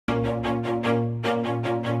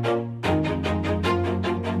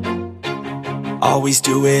Always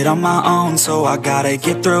do it on my own, so I gotta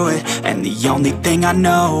get through it. And the only thing I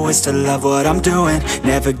know is to love what I'm doing.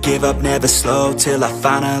 Never give up, never slow, till I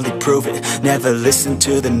finally prove it. Never listen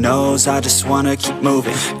to the no's, I just wanna keep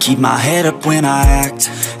moving. Keep my head up when I act,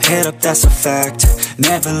 head up, that's a fact.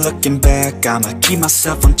 Never looking back, I'ma keep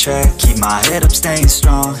myself on track. Keep my head up, staying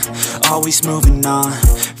strong, always moving on.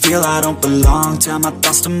 Feel I don't belong, tell my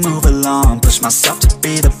thoughts to move along. Push myself to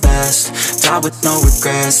be the best, die with no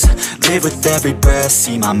regrets. Live with every breath,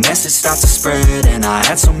 see my message start to spread. And I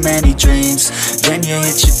had so many dreams, then you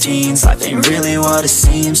hit your teens. Life ain't really what it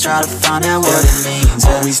seems, try to find out what it means.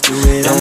 Always do it